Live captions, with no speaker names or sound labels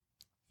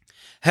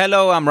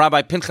Hello, I'm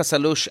Rabbi Pinchas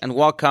Alush, and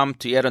welcome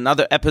to yet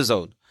another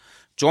episode.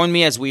 Join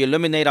me as we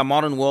illuminate our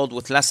modern world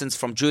with lessons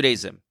from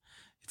Judaism.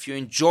 If you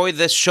enjoy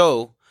this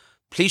show,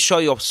 please show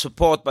your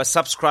support by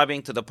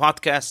subscribing to the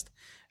podcast,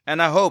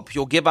 and I hope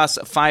you'll give us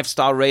a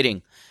 5-star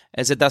rating,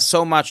 as it does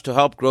so much to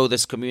help grow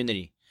this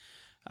community.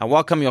 I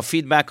welcome your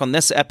feedback on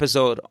this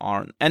episode or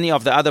on any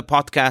of the other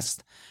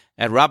podcasts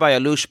at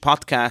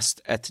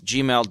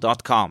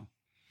rabbialushpodcast@gmail.com.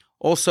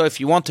 Also,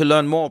 if you want to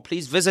learn more,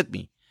 please visit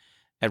me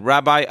at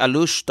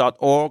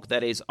rabbialush.org,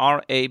 that is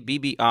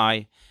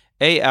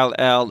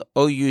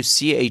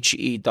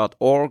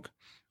RABBIALLOUCHE.org,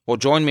 or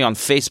join me on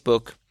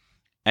Facebook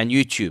and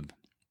YouTube.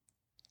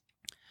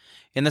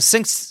 In the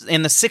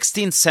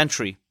 16th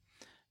century,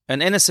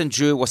 an innocent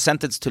Jew was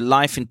sentenced to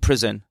life in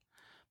prison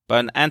by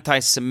an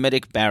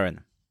anti-Semitic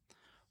baron.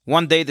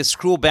 One day, this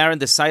cruel baron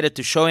decided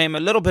to show him a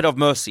little bit of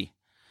mercy,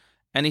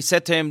 and he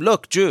said to him,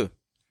 "Look, Jew,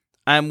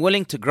 I am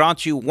willing to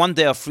grant you 1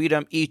 day of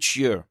freedom each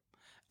year.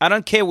 I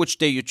don't care which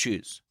day you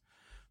choose.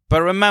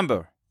 But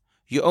remember,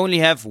 you only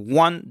have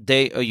 1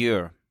 day a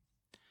year."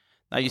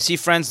 Now you see,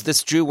 friends,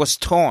 this Jew was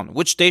torn.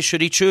 Which day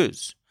should he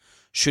choose?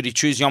 Should he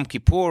choose Yom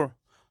Kippur?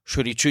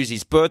 Should he choose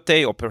his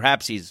birthday or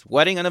perhaps his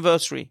wedding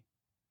anniversary?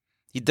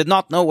 He did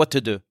not know what to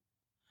do.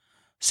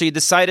 So he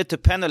decided to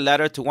pen a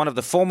letter to one of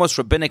the foremost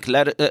rabbinic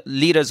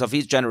leaders of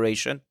his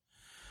generation,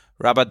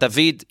 Rabbi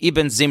David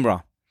ibn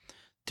Zimra,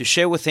 to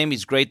share with him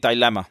his great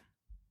dilemma.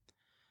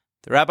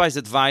 The rabbi's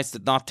advice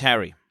did not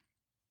tarry.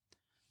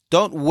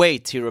 "Don't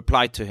wait," he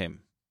replied to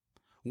him.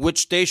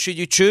 "Which day should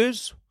you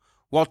choose?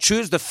 Well,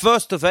 choose the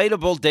first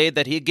available day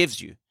that he gives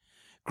you.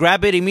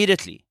 Grab it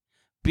immediately,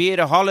 be it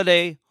a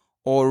holiday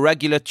or a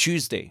regular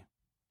Tuesday."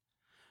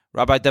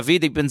 Rabbi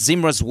David ibn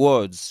Zimra's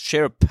words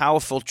share a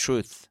powerful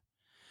truth.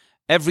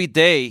 Every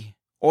day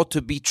ought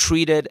to be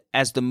treated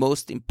as the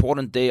most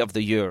important day of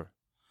the year.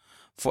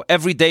 For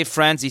every day,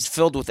 friends, is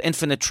filled with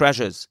infinite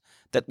treasures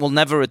that will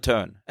never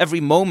return. Every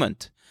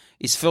moment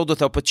is filled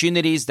with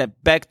opportunities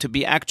that beg to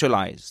be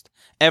actualized.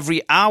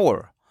 Every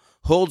hour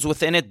holds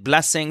within it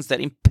blessings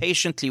that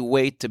impatiently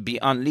wait to be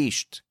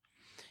unleashed.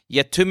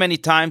 Yet too many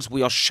times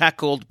we are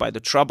shackled by the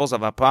troubles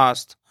of our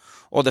past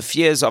or the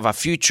fears of our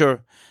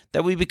future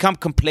that we become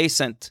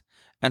complacent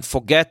and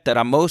forget that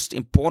our most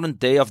important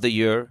day of the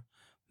year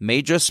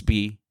may just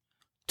be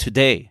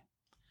today.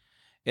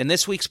 In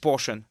this week's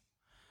portion,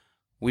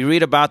 we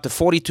read about the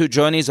 42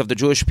 journeys of the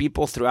Jewish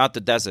people throughout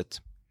the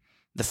desert.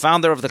 The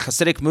founder of the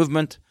Hasidic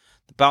movement,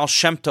 the Baal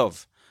Shem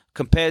Tov,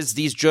 compares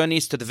these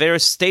journeys to the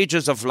various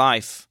stages of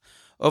life.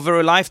 Over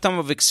a lifetime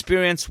of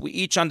experience, we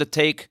each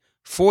undertake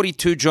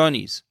 42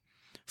 journeys,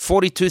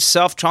 42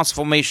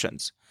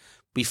 self-transformations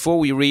before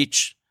we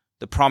reach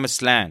the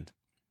promised land.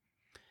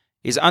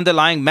 His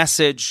underlying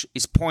message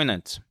is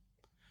poignant.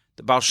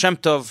 The Baal Shem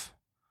Tov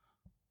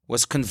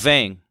was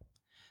conveying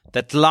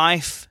that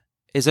life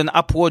is an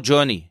upward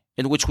journey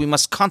in which we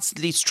must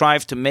constantly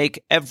strive to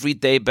make every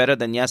day better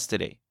than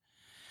yesterday.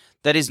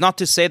 That is not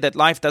to say that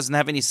life doesn't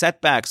have any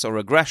setbacks or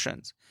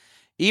regressions.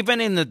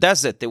 Even in the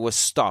desert, there were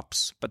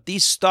stops, but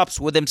these stops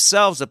were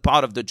themselves a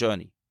part of the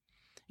journey.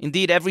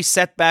 Indeed, every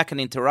setback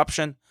and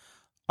interruption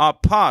are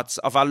parts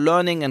of our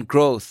learning and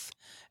growth,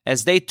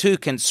 as they too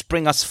can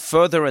spring us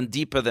further and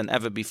deeper than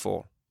ever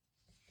before.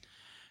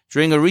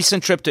 During a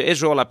recent trip to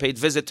Israel, I paid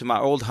visit to my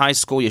old high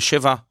school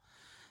yeshiva,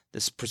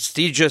 this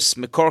prestigious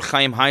Mikor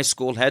Chaim high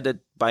school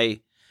headed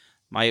by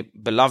my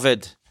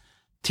beloved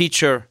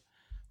teacher,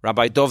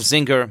 Rabbi Dov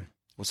Zinger,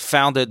 was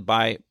founded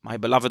by my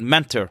beloved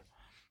mentor,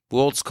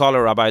 world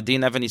scholar Rabbi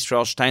Adin Even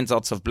Yisrael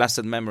Steinsaltz of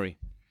blessed memory.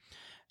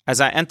 As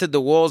I entered the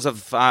walls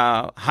of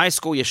high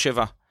school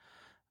yeshiva,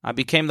 I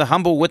became the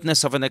humble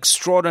witness of an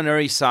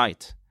extraordinary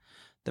sight.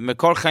 The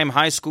Mikor Chaim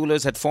high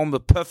schoolers had formed a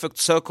perfect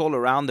circle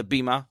around the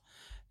bima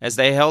as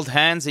they held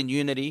hands in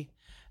unity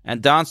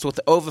and danced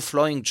with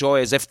overflowing joy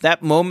as if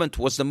that moment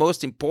was the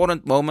most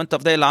important moment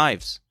of their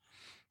lives.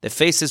 Their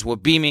faces were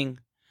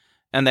beaming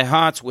and their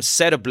hearts were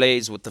set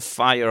ablaze with the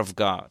fire of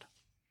God.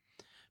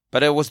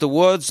 But it was the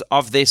words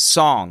of their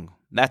song,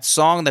 that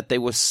song that they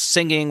were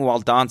singing while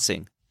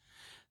dancing,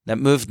 that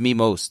moved me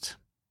most.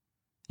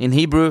 In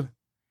Hebrew,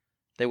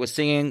 they were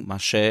singing,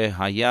 "Mashe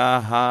haya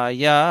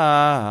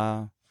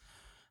haya,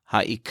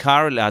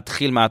 ha'ikar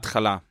le'atchil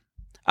ma'atchala,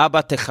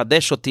 Abba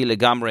techadesh oti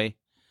legamre,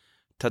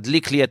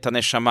 tadlik li et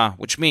haneshama,"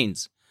 which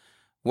means,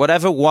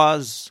 whatever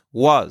was,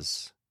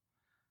 was.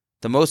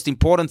 The most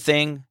important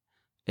thing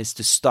is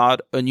to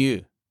start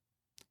anew.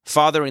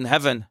 Father in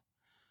heaven,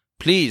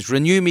 please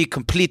renew me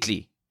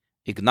completely,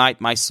 ignite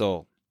my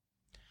soul.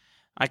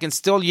 I can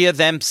still hear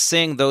them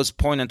sing those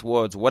poignant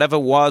words. Whatever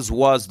was.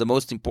 The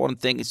most important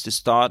thing is to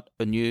start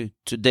anew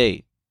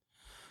today.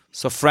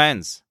 So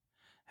friends,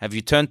 have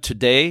you turned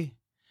today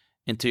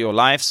into your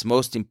life's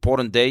most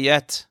important day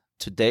yet,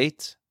 to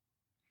date?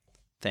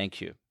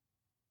 Thank you.